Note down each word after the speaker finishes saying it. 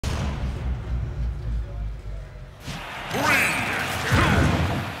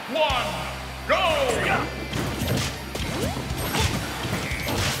one, go!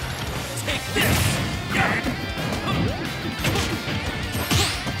 Take this!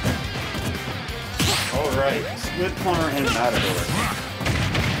 Alright, Squidplumber and Matador.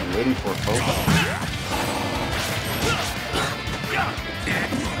 I'm waiting for a phone.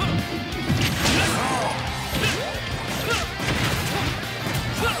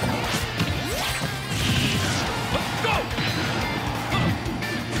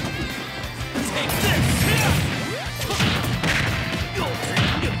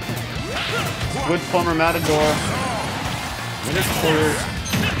 Squidplumber, Matador. Winner's quarters.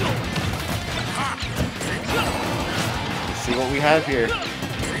 Let's see what we have here.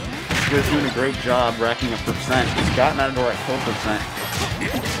 Squid's doing a great job racking up percent. He's got Matador at kill percent.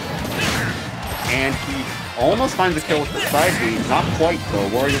 And he almost finds a kill with the side B. Not quite though.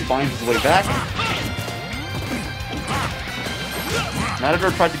 Warrior finds his way back.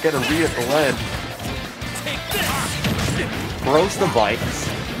 Matador tried to get a read at the ledge. Throws the bike.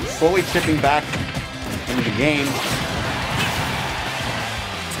 Slowly chipping back into the game.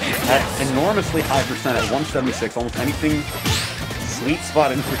 At enormously high percent at 176. Almost anything sweet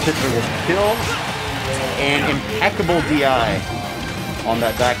spot in particular was killed. And impeccable DI on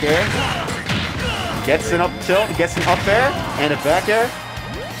that back air. Gets an up tilt, gets an up air, and a back air.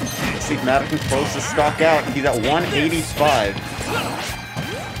 Let's see if Matt can close the stock out. He's at 185.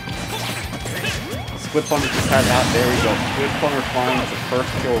 Squidplumber just had out. There we go. Squidplumber finds the first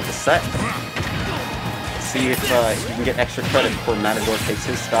kill of the set. Let's see if he can get extra credit before Matador takes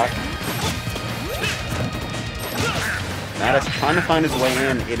his stock. Matt is trying to find his way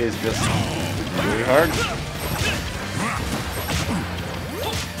in. It is just really hard.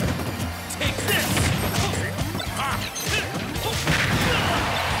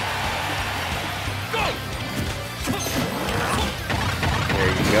 There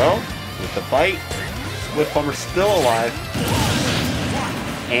you go. With the bite. Squidplumber still alive.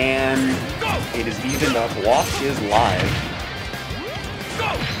 And it is evened up. Wasp is live.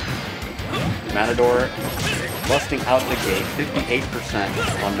 Matador busting out the gate.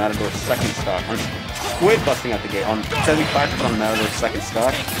 58% on Matador's second stock. On Squid busting out the gate on 75% on Matador's second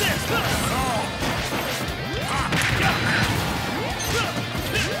stock.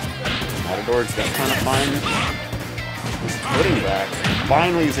 Matador just trying to find his footing back.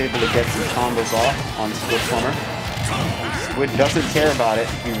 Finally is able to get some combos off on Squidplumber. Squid doesn't care about it.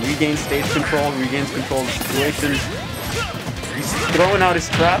 He regains stage control, regains control of the situation. He's throwing out his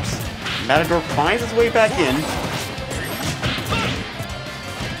traps. Matador finds his way back in.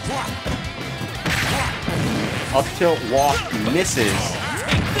 Up tilt walk misses.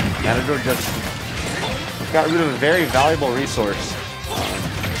 Matador just got rid of a very valuable resource.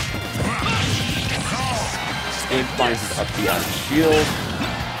 Squid finds his up B on shield,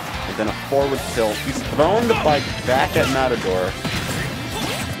 and then a forward tilt. He's thrown the bike back at Matador.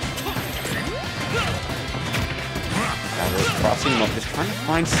 Matador crossing him up, just trying to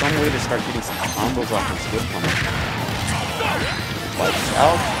find some way to start getting some combos off of Squidplumber. Bike's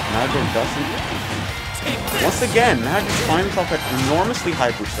out, Matador doesn't. Once again, Matador finds himself at enormously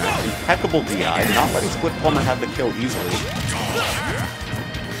high percent, impeccable DI, not letting Squidplumber have the kill easily.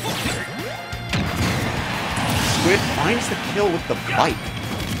 Squid finds the kill with the bike.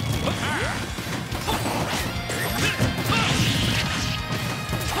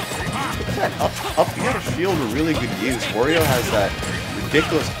 Look at that up air shield a really good use. Wario has that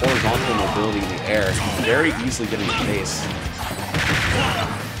ridiculous horizontal mobility in the air. He's very easily getting the base.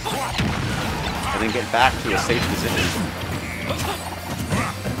 And then get back to a safe position.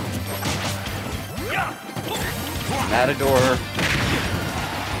 Matador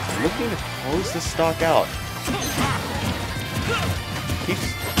looking to close the stock out.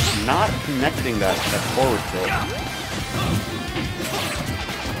 Keeps not connecting that forward tilt.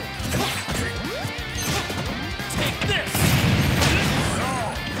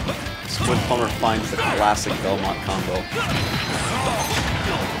 Squidplumber finds the classic Belmont combo.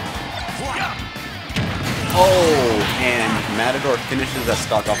 Oh, and Matador finishes that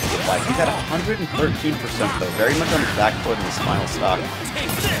stock off with the bike. He's at 113% though, very much on his back foot in his final stock.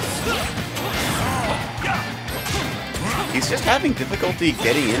 He's just having difficulty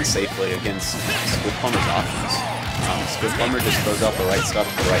getting in safely against Squidplumber's options. Squidplumber just throws out the right stuff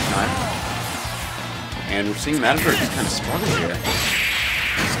at the right time. And we're seeing Matador just kind of struggle here.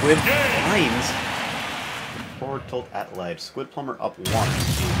 Squid finds forward tilt at ledge. Squidplumber up 1.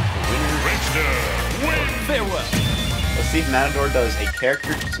 Farewell. Let's see if Matador does a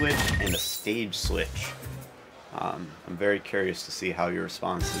character switch and a stage switch. I'm very curious to see how he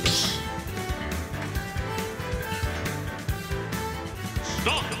responds to this.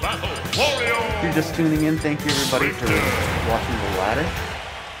 Stop. If you're just tuning in, thank you everybody for watching the ladder.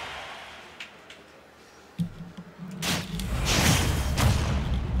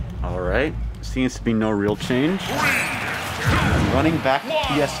 Alright, seems to be no real change. Running back to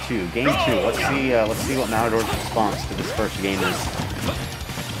PS2, game 2. Let's see what Matador's response to this first game is.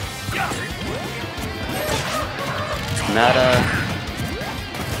 Mata.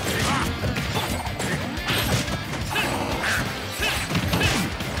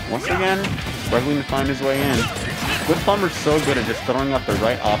 Once again, struggling to find his way in. Squidplumber's so good at just throwing out the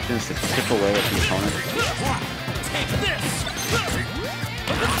right options to chip away at the opponent.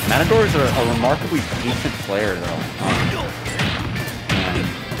 Matador is a remarkably patient player, though.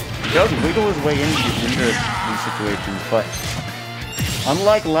 He does wiggle his way into these situations, but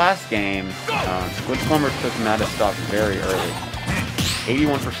unlike last game, Squidplumber took Mata stock very early.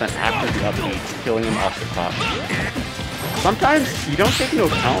 81% after the up B, killing him off the top. Sometimes you don't take into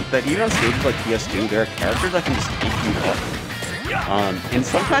account that even on stages like PS2, there are characters that can just keep you up. And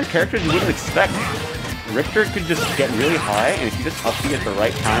sometimes characters you wouldn't expect. Richter could just get really high, and if you just up B at the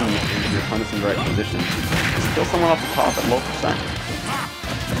right time and your opponent's in the right position, just kill someone off the top at low percent.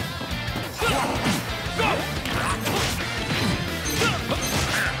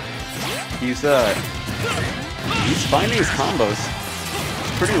 He's finding his combos.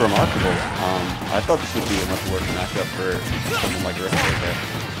 It's pretty remarkable. I thought this would be a much worse matchup for someone like Richter,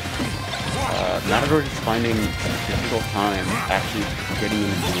 but Matador is finding a difficult time actually getting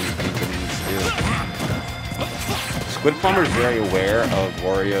him into doing things that he needs to do. Squidplumber is very aware of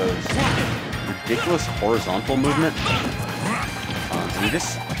Wario's ridiculous horizontal movement, and he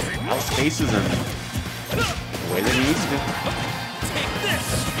just outspaces him the way that he needs to.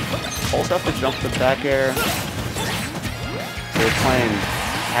 Pulls out the jump to back air. They're playing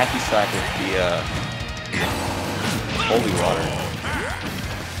hacky sack with the holy water.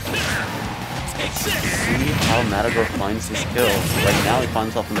 See how Matador finds his kill. Right now he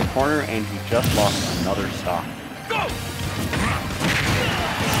finds himself in the corner and he just lost another stock.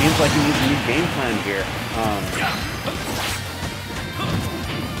 Seems like he needs a new game plan here.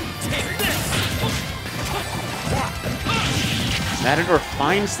 Matador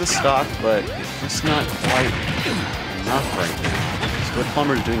finds the stock, but it's just not quite enough right now.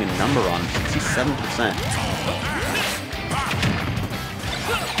 Squidplumber is doing a number on him, 67%.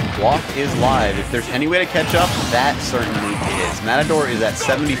 Block is live. If there's any way to catch up, that certainly is. Matador is at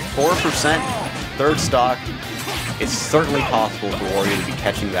 74%, third stock. It's certainly possible for Wario to be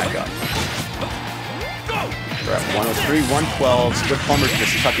catching back up. We're at 103, 112. Squidplumber's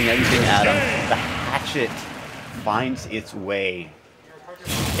just chucking everything at him. The hatchet finds its way.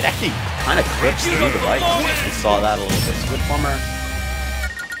 It actually kind of clips through the bike. We saw that a little bit. Squidplumber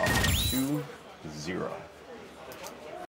 2-0.